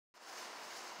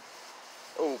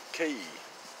Okay,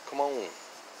 come on.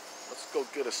 Let's go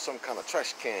get us some kind of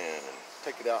trash can and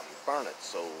take it out and burn it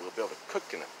so we'll be able to cook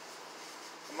in it.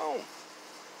 Come on,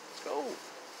 let's go.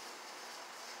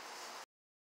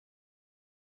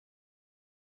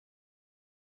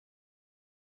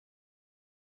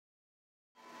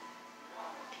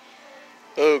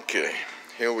 Okay,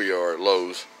 here we are at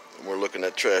Lowe's, and we're looking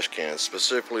at trash cans,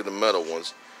 specifically the metal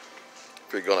ones,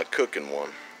 if you're gonna cook in one.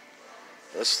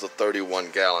 This is the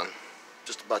 31-gallon,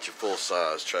 just about your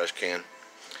full-size trash can.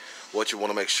 What you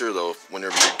want to make sure though,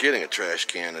 whenever you're getting a trash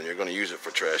can and you're going to use it for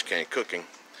trash can cooking,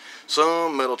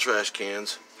 some metal trash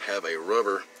cans have a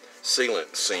rubber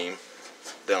sealant seam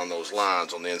down those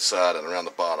lines on the inside and around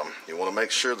the bottom. You want to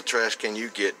make sure the trash can you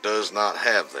get does not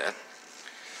have that.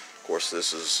 Of course,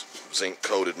 this is zinc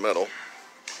coated metal,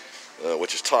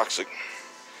 which is toxic,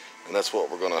 and that's what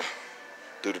we're going to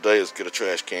do today, is get a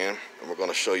trash can and we're going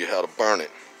to show you how to burn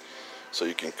it so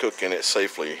you can cook in it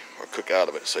safely, or cook out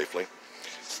of it safely.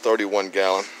 It's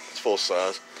 31-gallon, it's full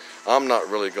size. I'm not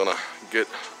really gonna get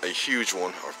a huge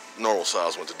one or normal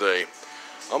size one today.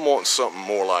 I'm wanting something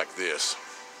more like this,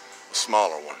 a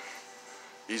smaller one.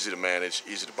 Easy to manage,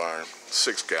 easy to burn,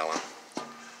 6-gallon,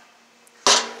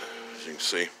 as you can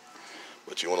see.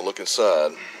 But you wanna look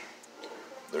inside.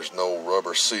 There's no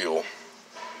rubber seal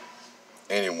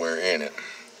anywhere in it.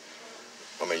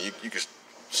 I mean, you can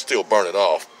still burn it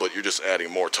off, but you're just adding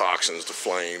more toxins, the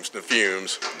flames, the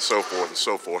fumes, and so forth and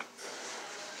so forth.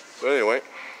 So anyway,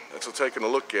 that's taking a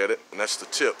look at it, and that's the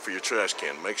tip for your trash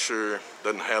can. Make sure it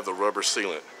doesn't have the rubber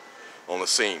sealant on the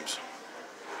seams.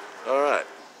 All right,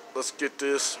 let's get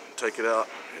this, take it out,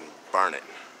 and burn it.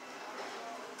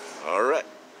 All right.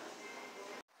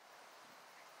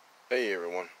 Hey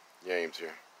everyone, James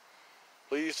here.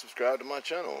 Please subscribe to my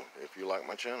channel if you like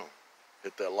my channel.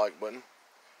 Hit that like button.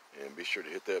 And be sure to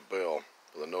hit that bell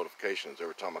for the notifications.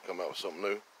 Every time I come out with something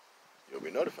new, you'll be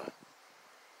notified.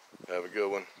 Have a good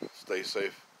one. Stay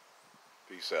safe.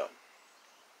 Peace out.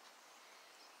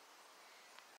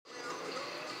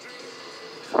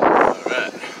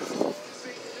 Alright.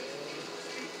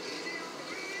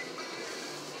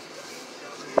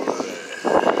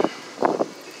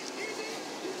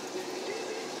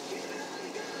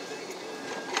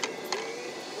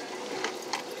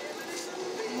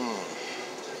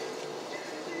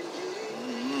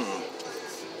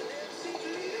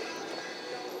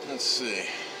 Let's see.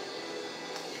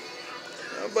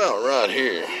 How about right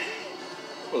here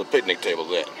where the picnic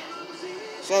table's at?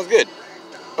 Sounds good.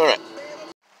 Alright.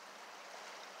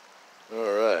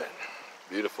 Alright.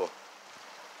 Beautiful.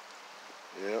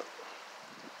 Yep.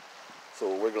 So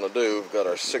what we're gonna do, we've got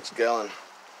our 6-gallon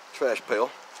trash pail.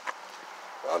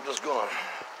 I'm just gonna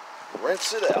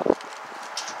rinse it out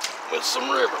with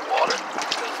some river water.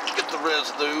 Get the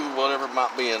residue, whatever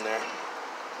might be in there.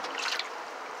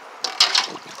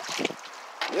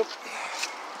 Yep.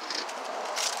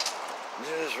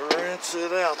 Just rinse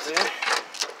it out there.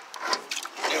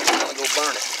 And we're gonna go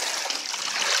burn it.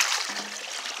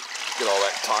 Get all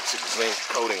that toxic zinc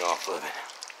coating off of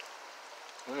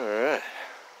it. Alright.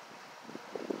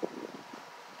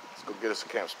 Let's go get us a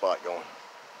camp spot going.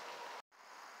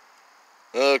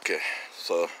 Okay,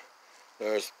 so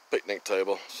there's the picnic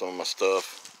table, some of my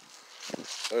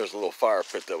stuff. There's a little fire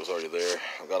pit that was already there.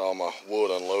 I've got all my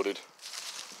wood unloaded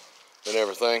and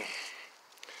everything.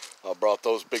 I brought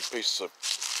those big pieces of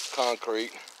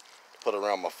concrete to put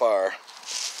around my fire.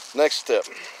 Next step,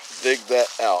 dig that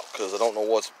out because I don't know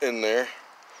what's in there.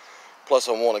 Plus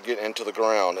I want to get into the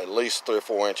ground at least 3 or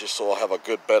 4 inches so I'll have a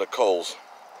good bed of coals.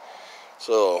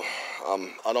 So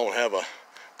I don't have a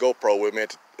GoPro with me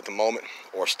at the moment,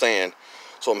 or a stand,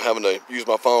 so I'm having to use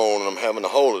my phone and I'm having to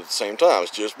hold it at the same time.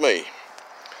 It's just me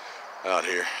out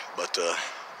here. But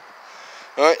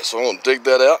alright, so I'm going to dig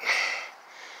that out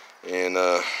and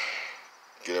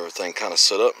get everything kind of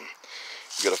set up.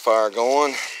 Get a fire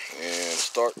going and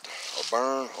start a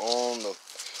burn on the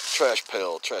trash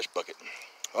pail, trash bucket.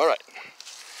 Alright,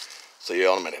 see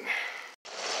you in a minute.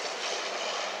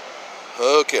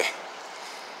 Okay,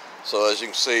 so as you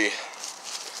can see,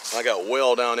 I got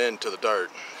well down into the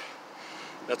dirt.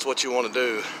 That's what you want to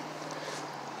do,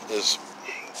 is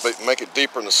make it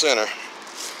deeper in the center.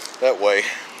 That way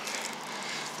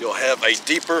you'll have a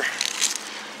deeper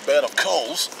bed of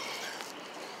coals.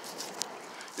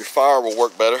 Your fire will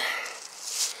work better,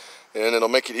 and it'll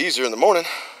make it easier in the morning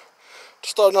to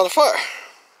start another fire.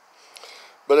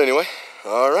 But anyway,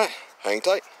 alright, hang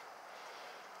tight.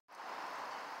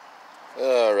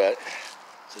 Alright,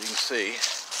 so you can see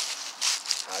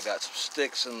I got some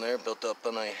sticks in there built up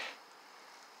in a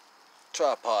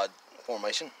tripod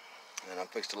formation, and I'm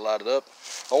fixing to light it up.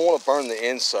 I want to burn the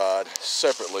inside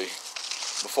separately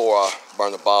before I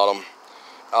burn the bottom,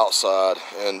 outside,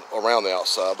 and around the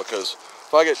outside, because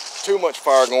if I get too much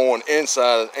fire going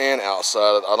inside and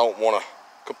outside, I don't want to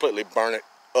completely burn it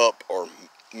up or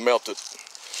melt it.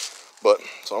 But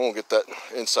so I'm gonna get that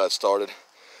inside started,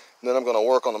 and then I'm gonna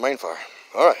work on the main fire.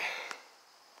 All right.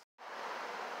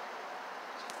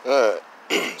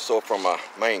 So from my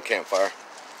main campfire,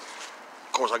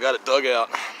 of course I got it dug out.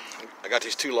 I got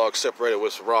these 2 logs separated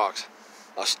with some rocks.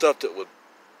 I stuffed it with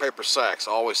paper sacks.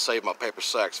 I always save my paper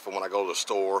sacks for when I go to the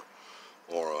store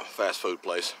or a fast food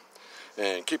place,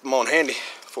 and keep them on handy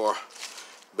for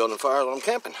building fires when I'm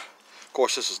camping. Of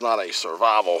course, this is not a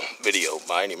survival video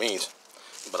by any means,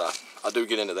 but I do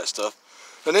get into that stuff.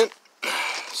 And then,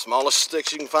 smallest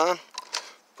sticks you can find,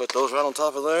 put those right on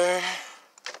top of there,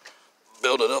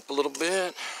 build it up a little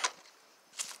bit,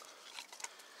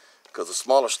 because the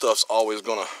smaller stuff's always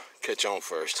gonna catch on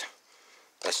first.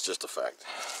 That's just a fact.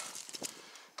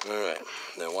 All right,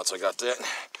 then once I got that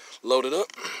loaded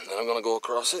up, then I'm gonna go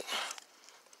across it.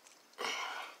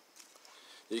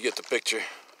 You get the picture.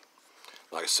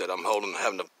 Like I said, I'm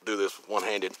having to do this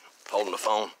one-handed, holding the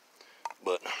phone.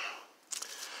 But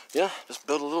yeah, just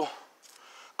build a little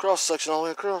cross section all the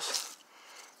way across.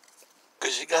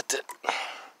 Cause you got that,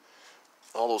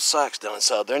 all those sacks down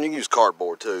inside there, and you can use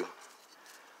cardboard too.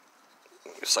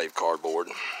 Save cardboard.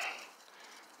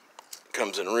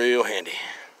 Comes in real handy.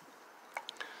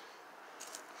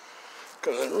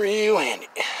 Comes in real handy.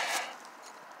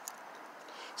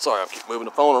 Sorry, I keep moving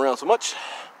the phone around so much.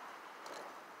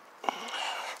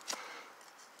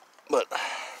 But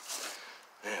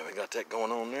yeah, we got that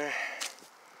going on there.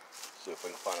 See if we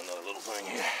can find another little thing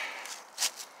here.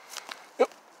 Yep.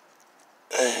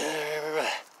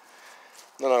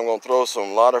 Then I'm gonna throw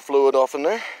some lighter fluid off in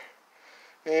there,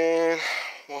 and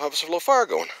we'll have us a little fire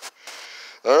going.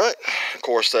 All right. Of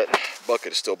course, that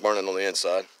bucket is still burning on the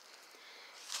inside.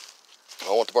 I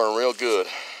want it to burn real good,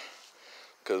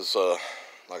 because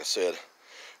like I said,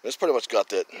 it's pretty much got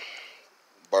that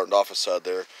burned off inside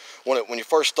there. When you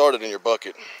first started in your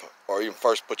bucket, or even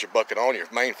first put your bucket on your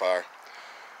main fire,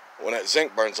 when that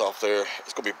zinc burns off there,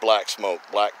 it's gonna be black smoke,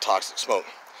 black toxic smoke.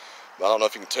 But I don't know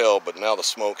if you can tell, but now the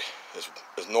smoke is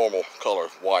normal color,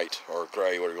 white or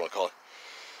gray, whatever you want to call it.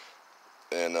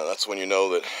 And that's when you know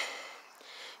that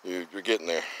you're getting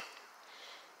there,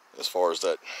 as far as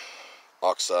that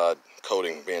oxide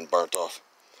coating being burnt off.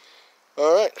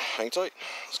 All right, hang tight.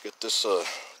 Let's get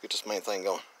this main thing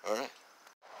going. All right.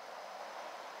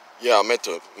 Yeah, I meant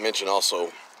to mention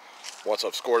also, once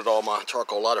I've squirted all my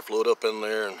charcoal lighter fluid up in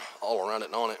there and all around it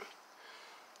and on it,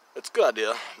 it's a good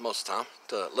idea most of the time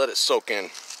to let it soak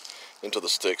into the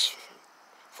sticks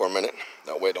for a minute.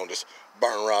 That way it don't just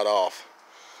burn right off.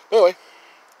 Anyway,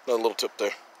 another little tip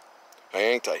there.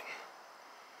 Hang tight.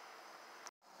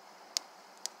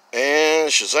 And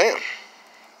Shazam.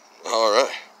 All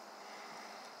right.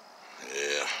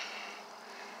 Yeah.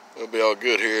 It'll be all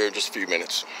good here in just a few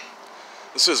minutes.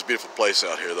 This is a beautiful place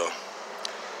out here, though.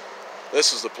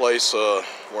 This is the place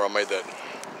where I made that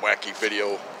wacky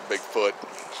video, Bigfoot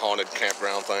haunted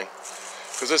campground thing.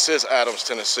 Because this is Adams,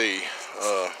 Tennessee.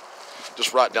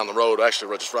 Just right down the road,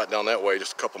 actually just right down that way,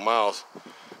 just a couple miles,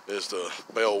 is the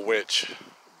Bell Witch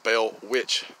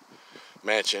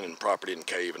mansion and property and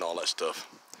cave and all that stuff.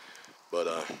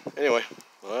 But anyway,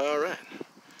 all right.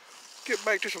 Get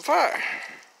back to some fire.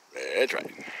 That's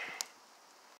right.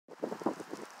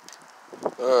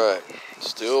 All right,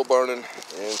 still burning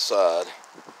inside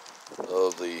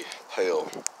of the pail.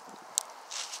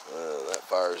 That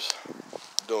fire's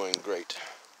doing great.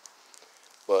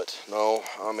 But no,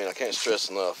 I mean, I can't stress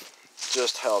enough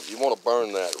just how you want to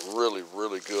burn that really,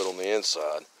 really good on the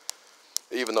inside,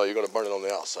 even though you're going to burn it on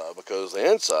the outside, because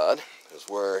the inside is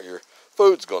where your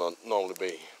food's going to normally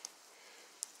be.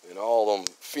 And all them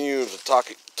fumes and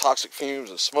toxic fumes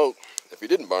and smoke, if you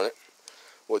didn't burn it,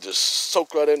 would just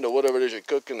soak right into whatever it is you're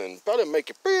cooking and probably make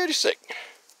you pretty sick.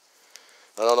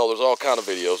 I don't know, there's all kind of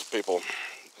videos of people,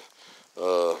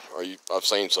 I've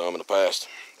seen some in the past,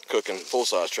 cooking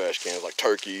full-size trash cans like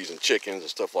turkeys and chickens and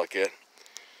stuff like that.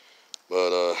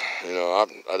 But you know, I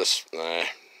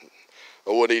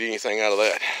wouldn't eat anything out of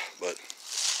that. But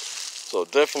so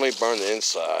definitely burn the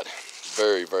inside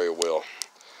very, very well.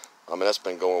 I mean, that's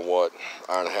been going, what,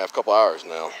 hour and a half, couple hours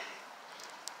now.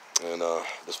 And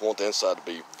just want the inside to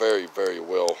be very, very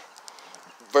well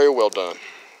done.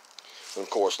 And of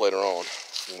course, later on,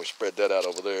 when we spread that out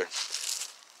over there,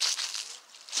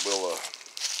 we'll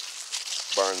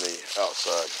burn the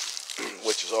outside,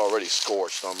 which is already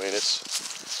scorched. I mean, it's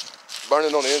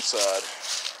burning on the inside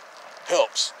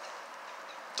helps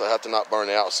to have to not burn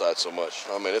the outside so much.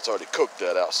 I mean, it's already cooked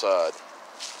that outside.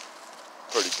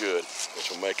 pretty good, which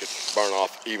will make it burn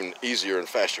off even easier and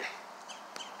faster.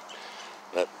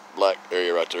 That black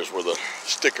area right there is where the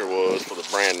sticker was for the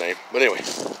brand name. But anyway,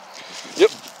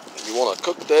 yep, you want to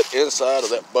cook that inside of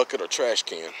that bucket or trash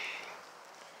can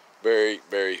very,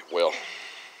 very well.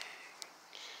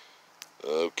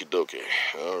 Okie dokie.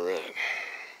 All right.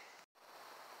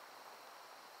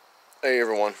 Hey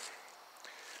everyone.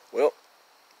 Well,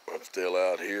 I'm still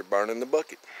out here burning the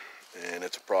bucket, and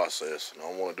it's a process, and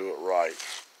I want to do it right.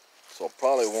 So I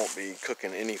probably won't be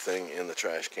cooking anything in the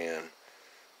trash can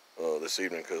this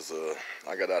evening, because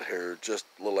I got out here just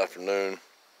a little after noon,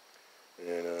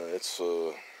 and it's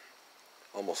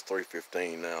almost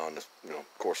 3:15 now, and of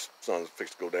course, sun's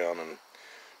fixed to go down. And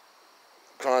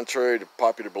contrary to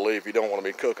popular belief, you don't want to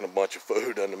be cooking a bunch of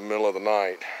food in the middle of the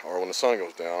night or when the sun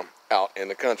goes down out in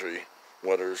the country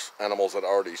where there's animals that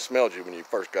already smelled you when you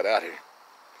first got out here.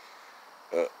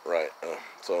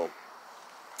 So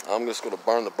I'm just going to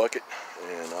burn the bucket,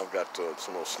 and I've got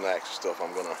some little snacks and stuff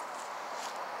I'm going to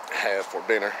have for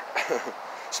dinner.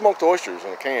 Smoked oysters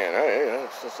in a can. Hey,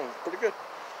 that's pretty good.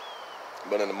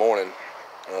 But in the morning,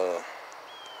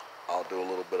 I'll do a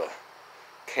little bit of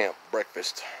camp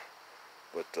breakfast,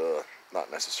 but not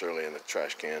necessarily in the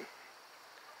trash can.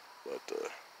 But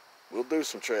we'll do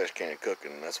some trash can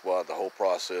cooking, and that's why the whole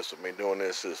process of me doing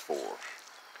this is for.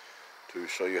 To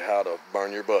show you how to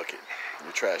burn your bucket,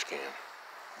 your trash can.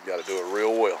 You got to do it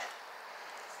real well,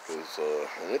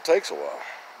 and it takes a while,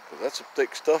 because that's some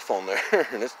thick stuff on there,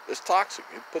 and it's toxic.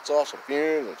 It puts off some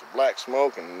fumes and some black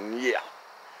smoke, and yeah,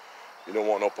 you don't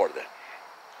want no part of that.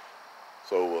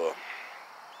 So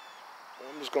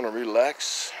I'm just gonna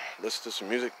relax, listen to some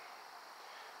music,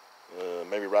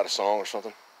 maybe write a song or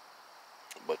something.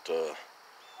 But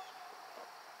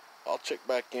I'll check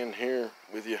back in here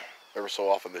with you ever so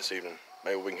often this evening.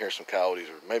 Maybe we can hear some coyotes,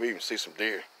 or maybe even see some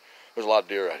deer. There's a lot of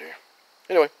deer out here.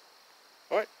 Anyway,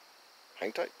 all right,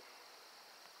 hang tight.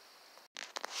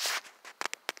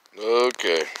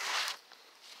 Okay,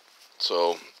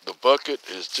 so the bucket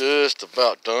is just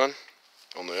about done.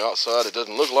 On the outside, it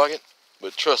doesn't look like it,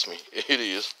 but trust me, it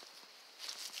is.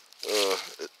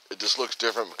 It just looks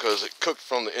different because it cooked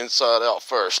from the inside out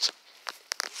first.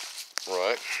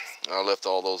 Right, I left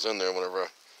all those in there whenever I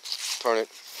turn it.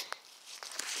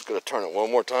 I'm gonna turn it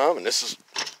one more time, and this is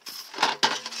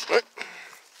right.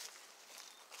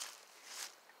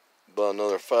 About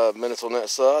another 5 minutes on that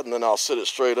side, and then I'll sit it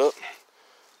straight up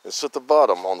and sit the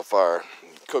bottom on the fire.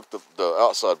 Cook the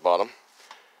outside bottom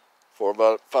for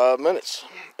about 5 minutes,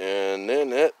 and then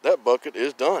that bucket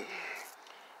is done,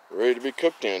 ready to be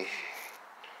cooked in.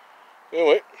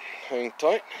 Anyway, hang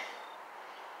tight.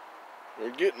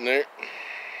 We're getting there.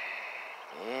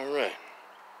 All right.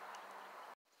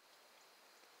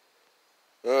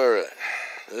 All right.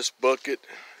 This bucket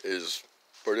is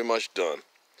pretty much done.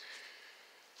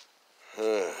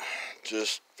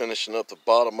 Just finishing up the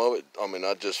bottom of it. I mean,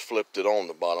 I just flipped it on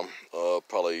the bottom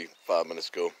probably 5 minutes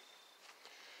ago.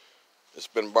 It's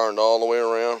been burned all the way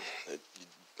around. It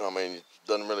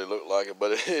doesn't really look like it,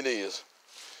 but it is.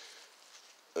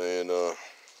 And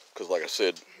because like I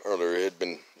said earlier, it had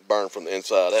been burned from the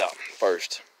inside out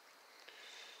first.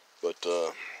 But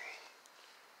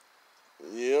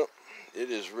yep, it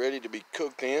is ready to be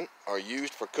cooked in or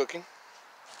used for cooking.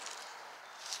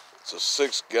 It's a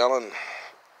 6-gallon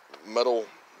metal,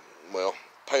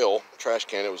 pail trash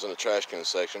can. It was in the trash can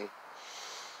section.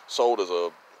 Sold as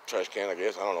a trash can, I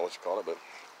guess. I don't know what you call it, but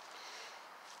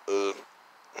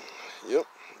yep,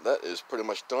 that is pretty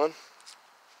much done.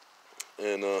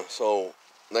 And so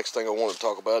next thing I want to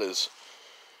talk about is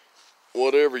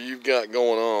whatever you've got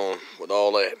going on with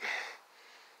all that.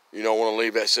 You don't want to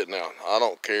leave that sitting out. I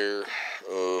don't care,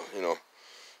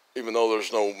 even though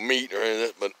there's no meat or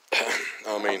anything, but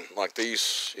I mean, like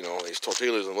these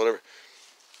tortillas and whatever.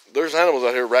 There's animals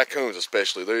out here, raccoons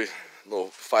especially. They're little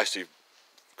feisty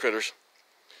critters.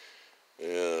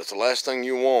 Yeah, that's the last thing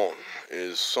you want,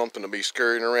 is something to be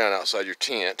scurrying around outside your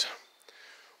tent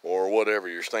or whatever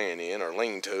you're staying in, or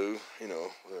lean-to,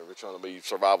 whatever, you're trying to be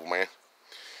survival man.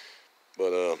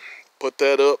 But put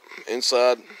that up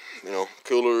inside,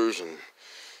 coolers and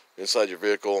inside your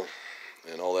vehicle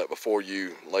and all that before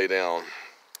you lay down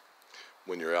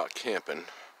when you're out camping.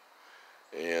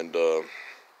 And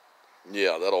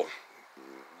yeah, that'll,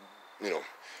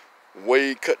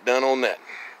 way cut down on that.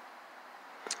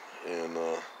 And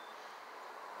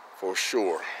for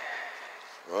sure.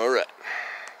 All right.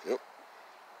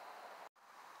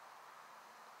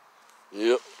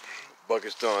 Yep.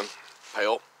 Bucket's done.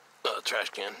 Pail, trash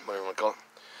can, whatever you want to call it.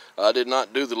 I did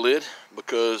not do the lid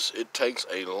because it takes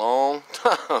a long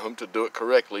time to do it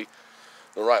correctly,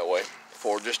 the right way.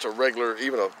 for just a regular,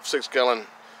 even a 6-gallon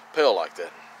pail like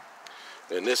that.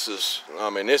 And this is,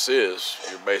 I mean, this is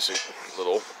your basic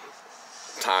little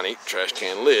tiny trash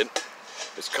can lid.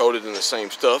 It's coated in the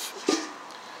same stuff.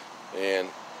 And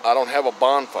I don't have a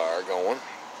bonfire going,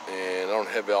 and I don't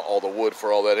have all the wood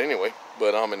for all that anyway.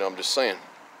 But I mean, I'm just saying,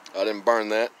 I didn't burn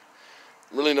that.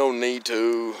 Really no need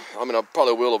to. I mean, I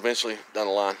probably will eventually down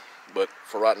the line, but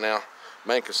for right now,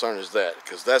 main concern is that,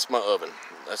 because that's my oven.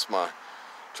 That's my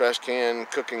trash can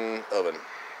cooking oven.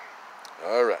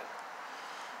 All right,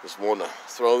 just wanted to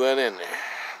throw that in there.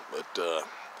 But I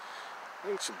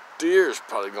think some deer is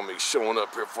probably gonna be showing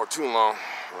up here for too long.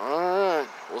 All right,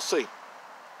 we'll see.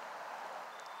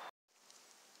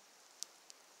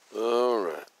 All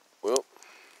right, well,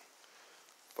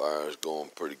 fire's going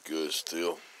pretty good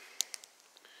still.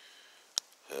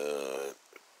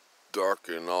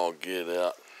 Darker than all get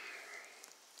out.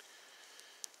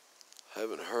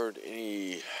 Haven't heard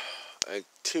any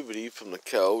activity from the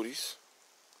coyotes,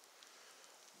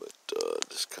 but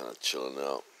just kind of chilling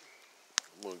out.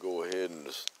 I'm gonna go ahead and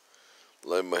just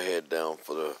lay my head down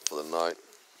for the night.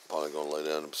 Probably gonna lay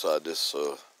down beside this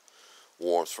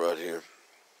warmth right here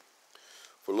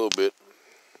for a little bit.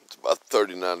 It's about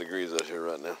 39 degrees out here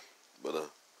right now, but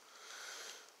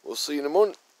we'll see you in the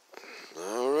morning.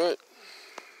 All right.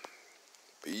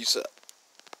 Peace out.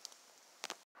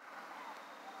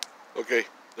 Okay,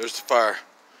 there's the fire.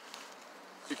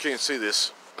 You can't see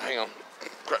this. Hang on.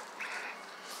 Crap.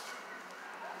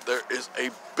 There is a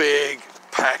big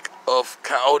pack of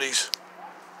coyotes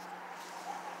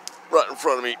right in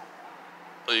front of me.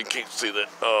 Oh, you can't see that.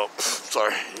 Oh,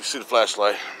 sorry. You see the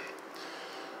flashlight.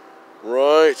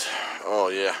 Right. Oh,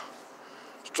 yeah.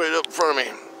 Straight up in front of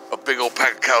me. A big old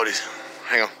pack of coyotes.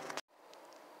 Hang on.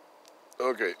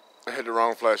 Okay. I had the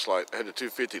wrong flashlight. I had the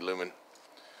 250 lumen.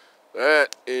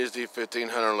 That is the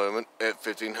 1500 lumen at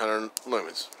 1500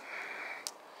 lumens.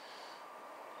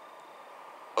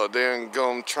 A damn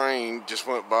gum train just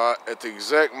went by at the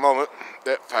exact moment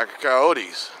that pack of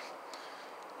coyotes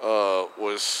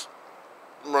was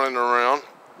running around,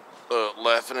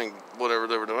 laughing and whatever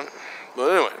they were doing. But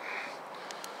anyway,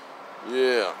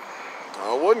 yeah,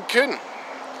 I wasn't kidding.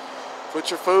 Put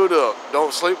your food up.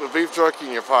 Don't sleep with beef jerky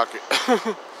in your pocket.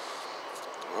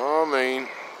 I mean,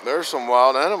 there's some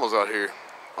wild animals out here.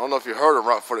 I don't know if you heard them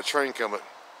right before the train came, but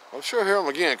I'm sure I'll hear them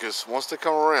again, because once they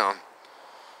come around,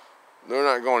 they're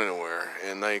not going anywhere,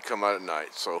 and they come out at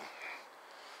night. So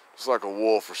it's like a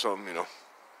wolf or something, you know.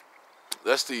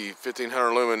 That's the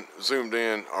 1500 lumen zoomed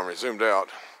in, I mean zoomed out.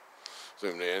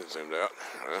 Zoomed in, zoomed out.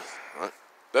 Right.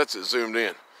 That's it zoomed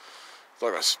in. It's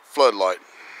like a floodlight.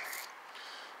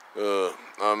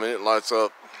 I mean, it lights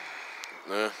up.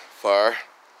 Fire.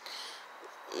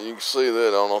 You can see that.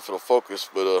 I don't know if it'll focus,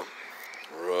 but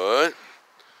right.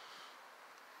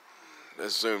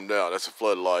 That's zoomed out. That's a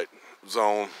floodlight.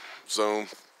 Zone. Zoom.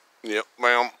 Yep.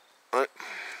 Bam. Right.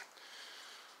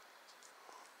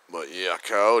 But yeah,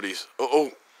 coyotes.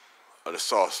 Oh! I just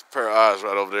saw a pair of eyes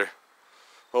right over there.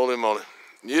 Holy moly.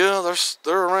 Yeah,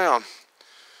 they're around.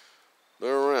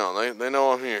 They're around. They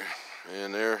know I'm here,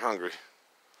 and they're hungry.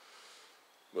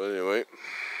 But anyway.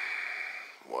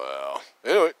 Wow.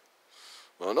 Anyway.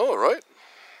 I know it, right?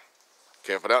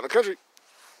 Camping out in the country.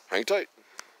 Hang tight.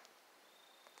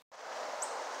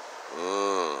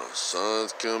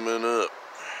 Sun's coming up.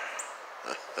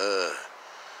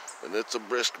 And it's a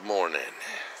brisk morning.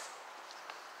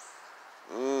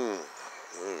 Alright.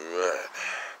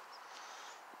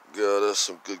 Got us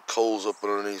some good coals up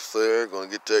underneath there. Gonna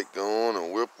get that going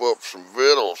and whip up some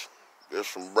victuals. Get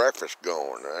some breakfast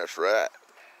going. That's right.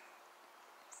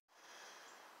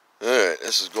 Alright,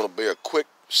 this is gonna be a quick,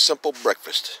 simple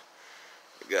breakfast.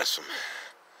 We got some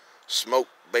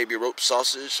smoked baby rope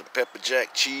sausage, some pepper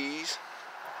jack cheese,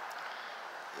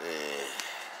 and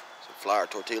some flour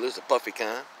tortillas, the puffy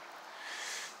kind.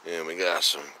 And we got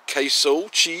some queso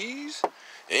cheese,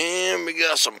 and we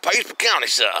got some Pace County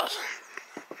sauce.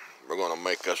 We're gonna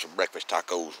make us some breakfast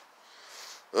tacos.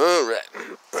 Alright.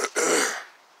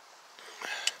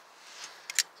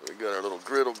 So we got our little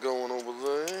griddle going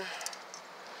over there.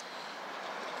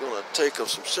 Gonna take up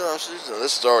some sausages. Now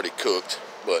this is already cooked,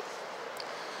 but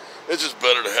it's just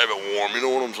better to have it warm, you know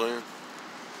what I'm saying?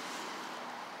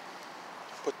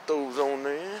 Put those on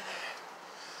there.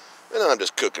 And I'm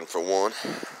just cooking for one.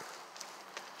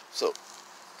 So,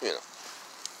 you know,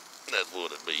 that's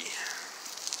what it be.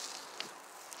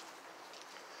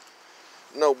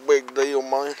 No big deal,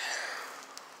 man.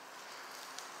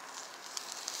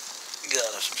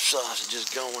 Got us some sausages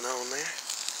going on there.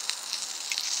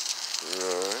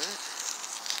 Alright.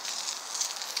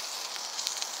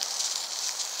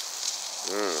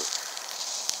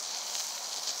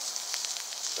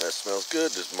 That smells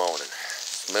good this morning.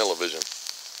 Smell-o-vision.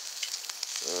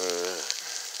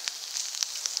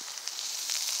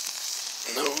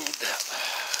 No doubt.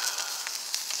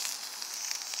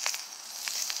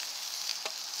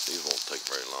 These won't take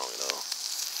very long at all.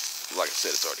 Like I said,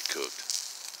 it's already cooked.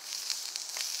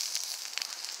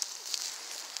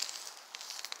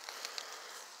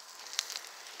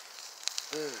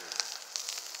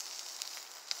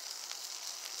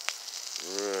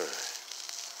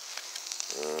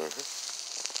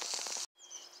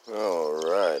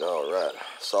 All right.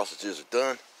 Sausages are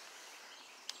done.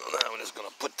 Now we're just gonna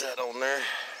put that on there.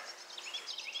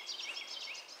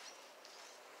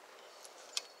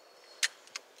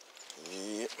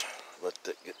 Yep, let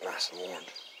that get nice and warm.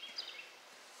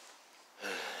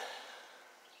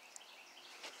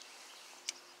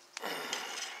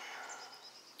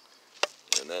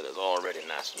 And that is already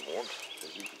nice and warm,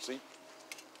 as you can see.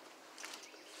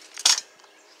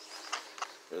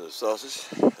 There's the sausage,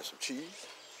 there's some cheese.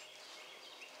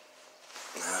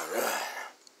 Alright,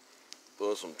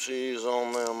 put some cheese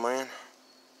on there, man.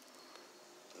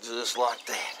 Just like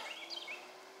that.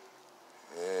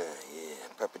 Yeah,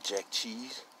 pepper jack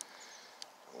cheese.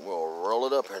 We'll roll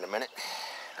it up here in a minute.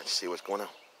 Let's see what's going on.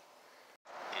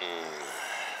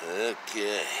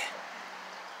 Okay,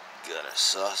 got a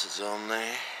sausage on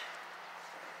there.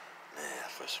 Now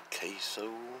for some queso.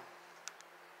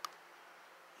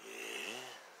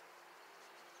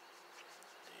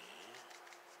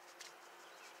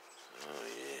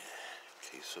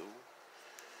 Queso.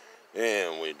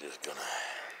 And we're just gonna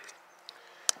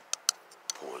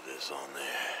pour this on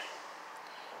there.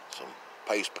 Some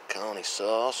paste pecani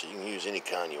sauce. You can use any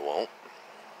kind you want.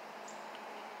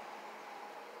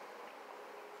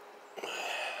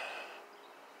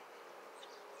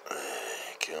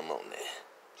 Come on there.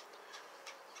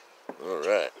 All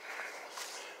right.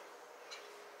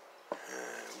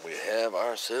 We have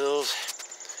ourselves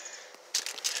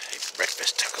a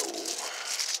breakfast taco.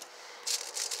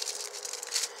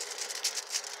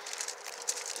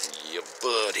 Yeah,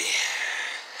 buddy.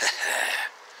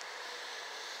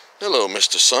 Hello,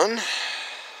 Mr. Sun.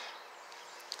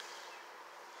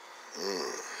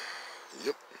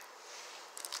 Yep.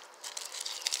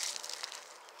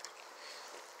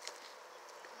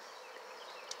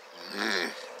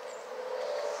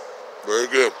 Very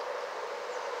good.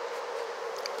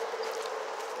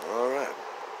 All right.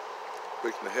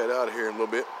 Fixing to head out of here in a little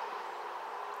bit.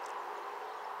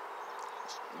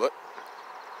 But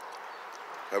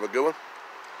have a good one.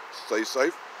 Stay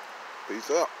safe.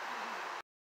 Peace out.